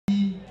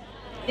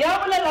Ya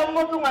bolela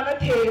mo ke ngwana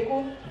Theko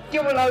ke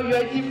bolao jwa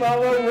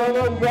dimawa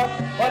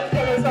wa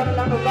tshelo sa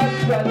rena no ba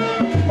tswana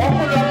o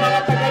go lwa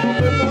magata ka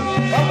dilo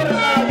o go re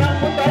na ya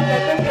go ba tsa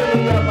ke ke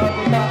ya ba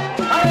ba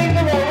a re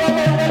ke ba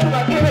ba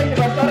ke ba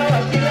ba tsara wa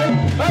sile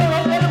ba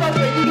ba ba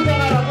ke di ba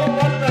ra go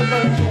wa tsa ba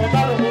go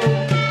ba ro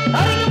a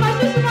re ke ma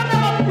se se na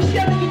ba go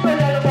sia di ko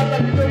ya ba ta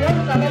di ya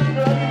na ka di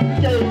ya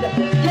di ya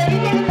ya ke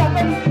ke ka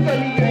ba di ko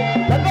li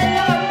la ba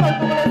ya ba ko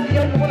ko la di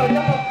ya ko la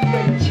ya ko ba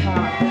cha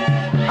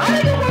a re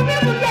ke go ke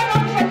mo ya ba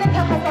sa ka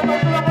ta ka ba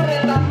ko la go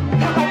rena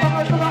ta ka ba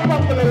ko ba ko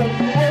ko la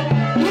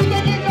ni ke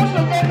ke ko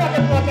so ke ka ba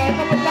ko ka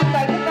ka ba ta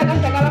ka ka ka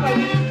ka la ba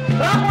ni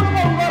ra go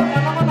go go na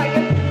na na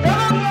ke ra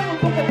go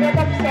go ko ko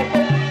ka sa ko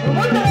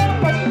mo ta ra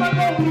ko si ma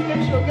ko ni ke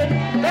so ke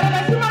ra ba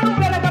si ma no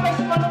la ka ba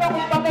si ma no ba ko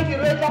ba ka ki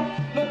reta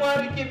mo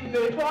ngwari ke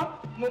metwa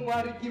mo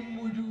ngwari ke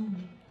mudu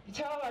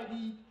chawa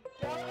di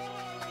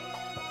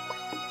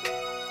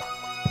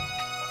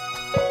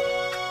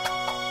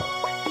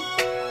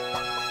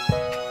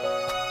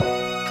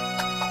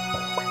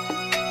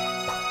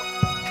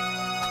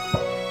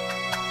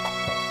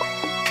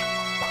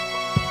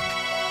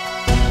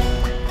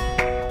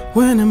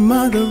When a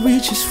mother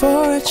reaches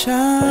for a child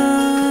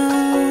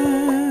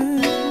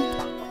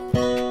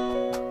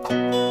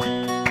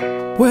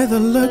with a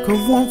look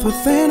of warmth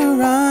within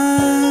her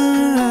eyes,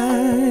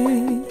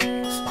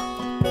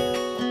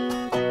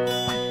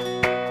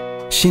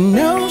 she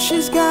knows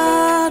she's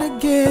got a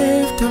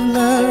gift of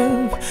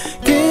love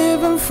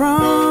given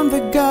from the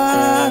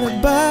God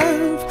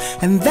above,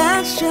 and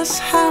that's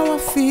just how I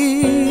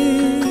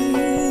feel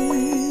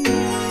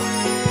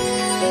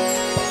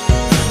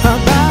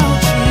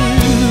about you.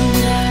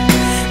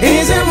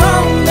 Is it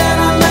wrong that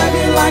I love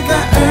you like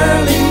the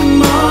early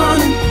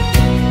morning?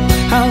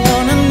 I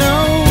wanna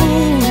know,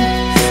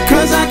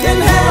 'cause I can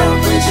help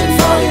reaching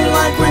for you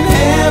like when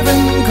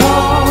heaven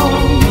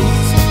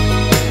calls.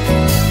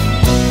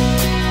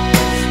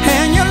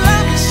 And your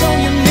love is so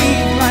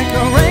unique, like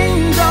a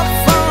raindrop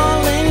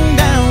falling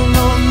down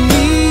on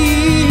me.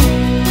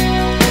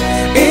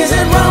 Is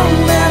it wrong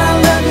that I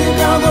love you,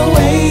 girl, the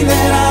way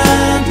that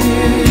I do?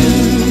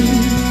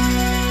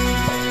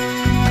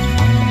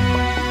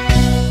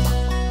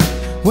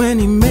 When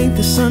he made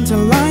the sun to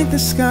light the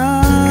sky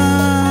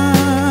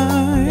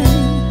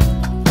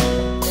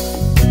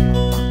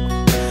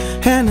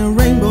and a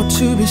rainbow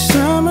to be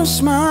summer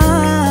smile,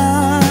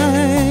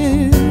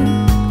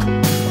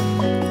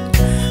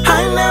 I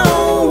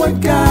know what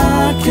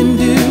God can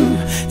do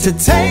to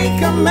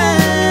take a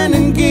man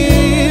and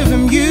give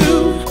him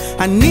you.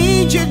 I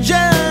need you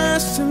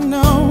just to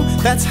know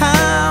that's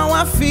how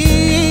I feel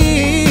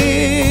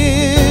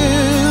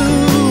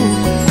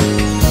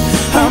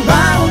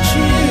about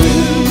you.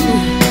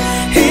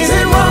 Is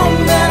it wrong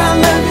that I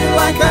love you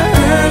like the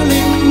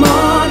early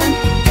morning?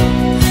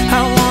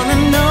 I wanna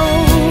know,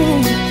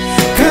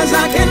 'cause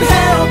I can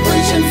help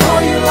reaching for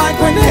you like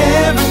when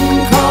heaven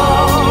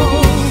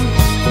calls.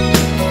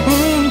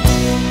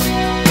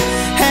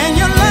 And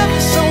your love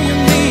is so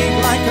unique,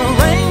 like a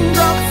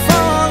raindrop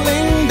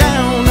falling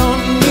down on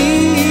me.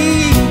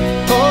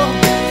 Oh,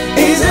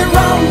 is it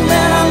wrong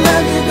that I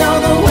love you, girl,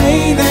 the way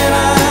that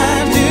I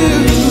do?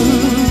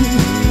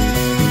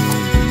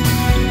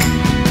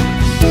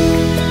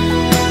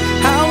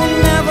 I will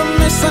never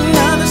miss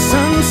another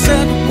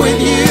sunset with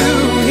you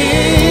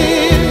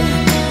here.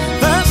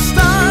 The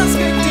stars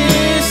could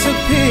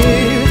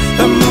disappear,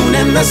 the moon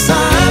and the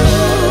sun.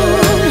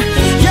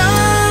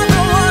 You're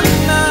the one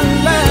I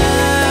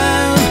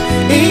love.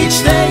 Each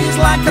day is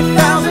like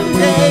 1,000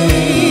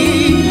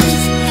 days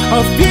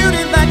of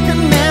beauty that can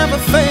never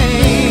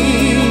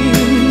fade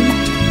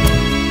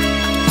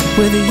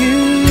with you.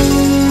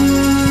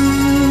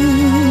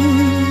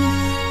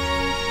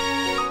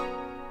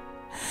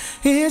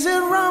 Is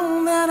it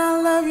wrong that I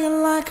love you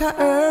like an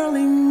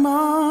early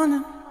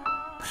morning?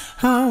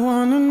 I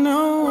wanna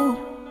know,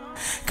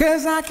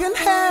 'cause I can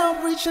help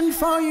reaching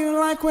for you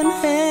like when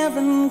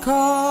heaven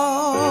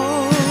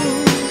calls.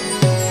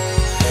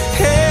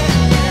 Hey.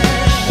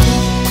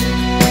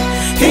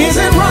 Is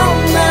it wrong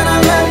that I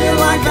love you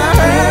like an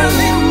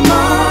early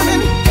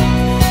morning?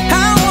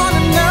 I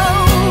wanna know,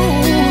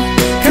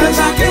 'cause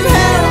I can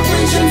help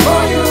reaching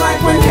for you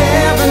like when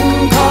heaven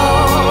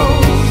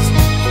calls.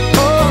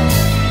 Oh.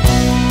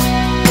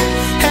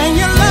 And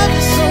your love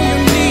is so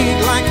unique,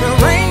 like a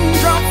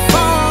raindrop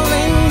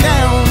falling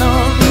down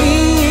on me.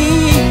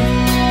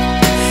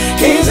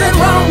 Is it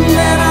wrong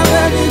that I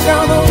love you,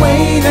 girl, the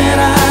way that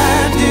I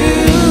do?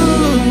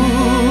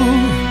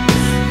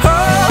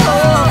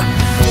 Oh.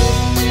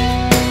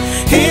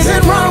 Is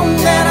it wrong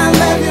that I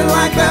love you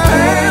like the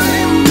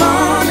early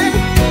morning?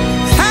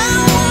 I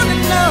wanna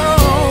know,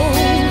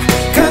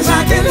 'cause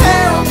I can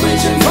help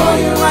reaching for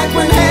you like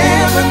when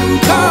heaven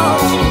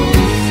calls.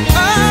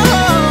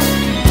 Oh.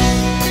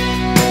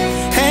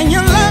 And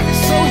your love is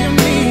so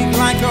unique,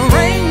 like a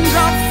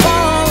raindrop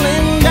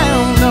falling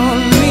down on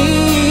me.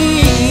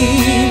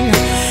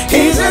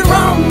 Is it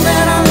wrong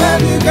that I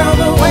love you, girl,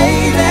 the way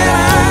that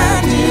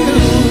I do?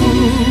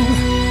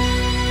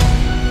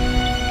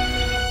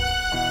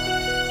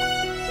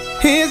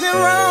 Is it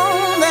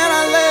wrong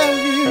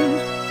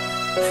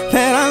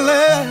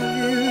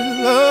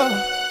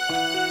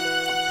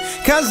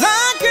 'cause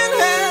I can't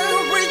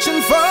help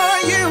reaching for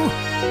you,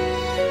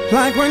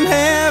 like when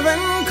heaven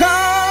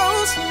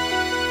calls.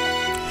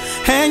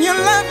 And your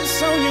love is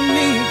so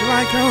unique,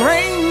 like a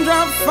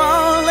raindrop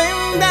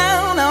falling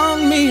down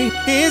on me.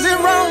 Is it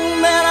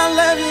wrong that I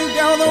love you,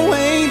 girl, the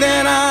way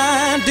that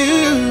I do?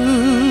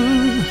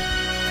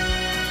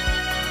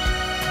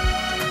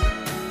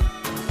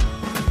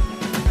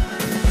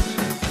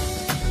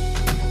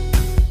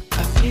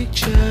 A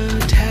picture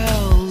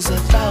tells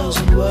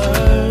 1,000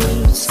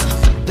 words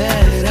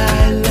that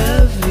I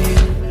love you.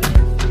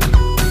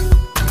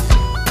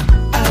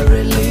 I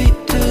really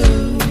do.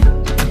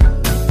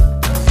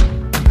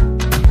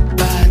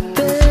 But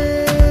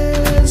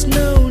there's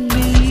no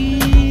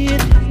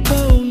need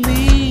for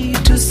me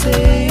to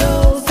say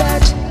all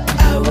that.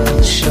 I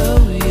will show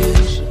you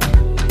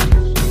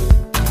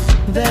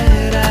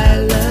that I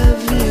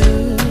love you.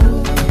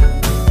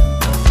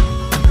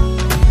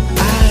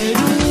 I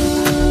do,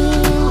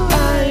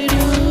 I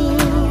do,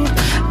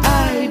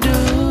 I do,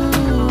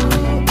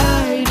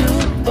 I do.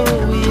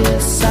 Oh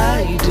yes,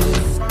 I do.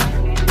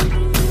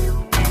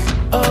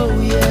 Oh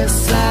yes,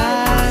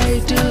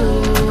 I do.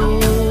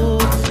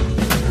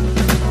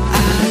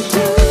 I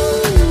do,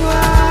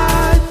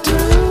 I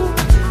do,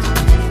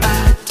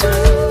 I do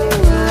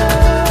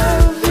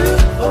love you.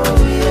 Oh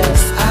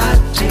yes, I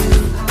do.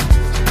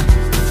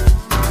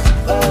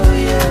 Oh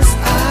yes,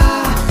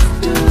 I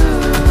do.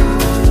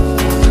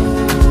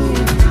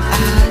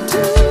 I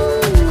do,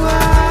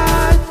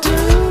 I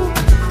do,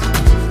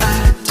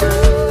 I do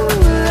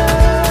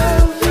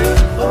love you.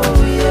 Oh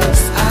yes,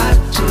 I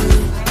do.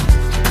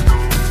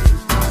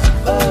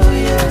 Oh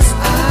yes,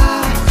 I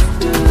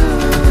do.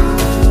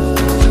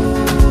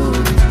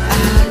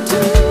 I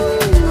do,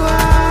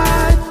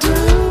 I do,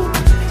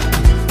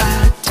 I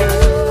do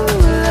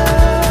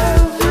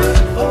love you.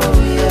 Oh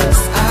yes,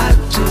 I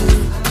do.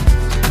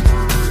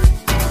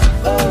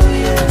 Oh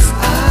yes,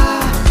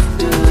 I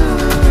do.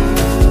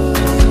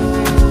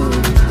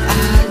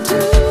 I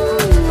do,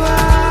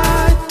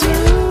 I do,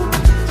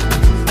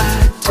 I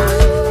do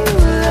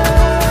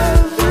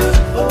love you.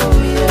 Oh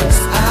yes,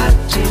 I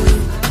do.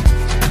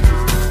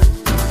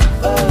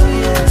 Oh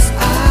yes,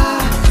 I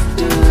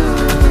do.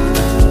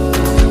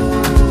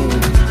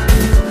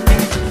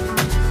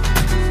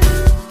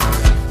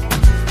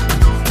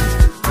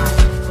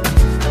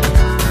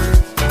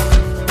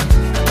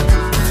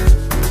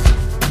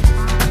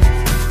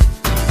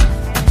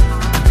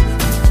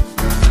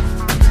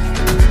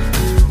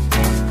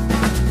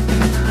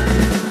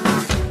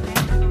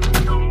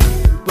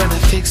 When I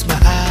fix my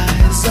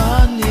eyes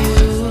on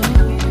you,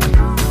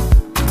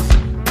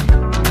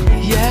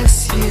 yes,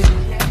 you,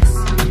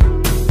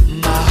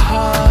 my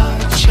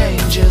heart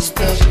changes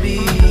the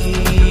beat.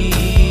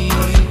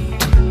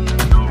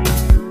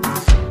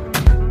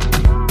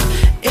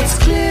 It's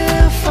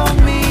clear for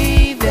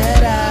me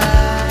that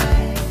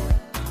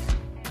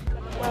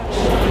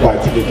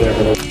But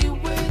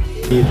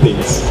he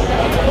thinks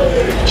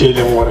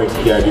children want to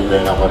hear you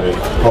when I'm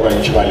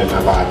eventually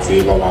never say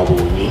about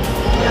me.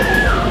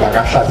 Like I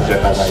started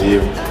that I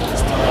am.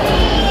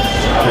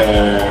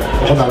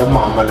 I'm a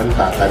mom and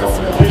that I don't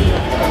want to be.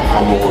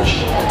 I'm a wash.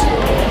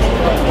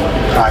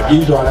 I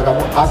give you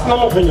as no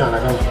opinion.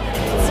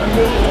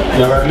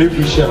 Never leave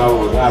you share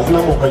out as no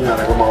opinion.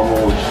 I'm a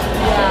wash.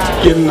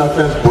 Getting a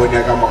fence boy,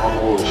 I'm a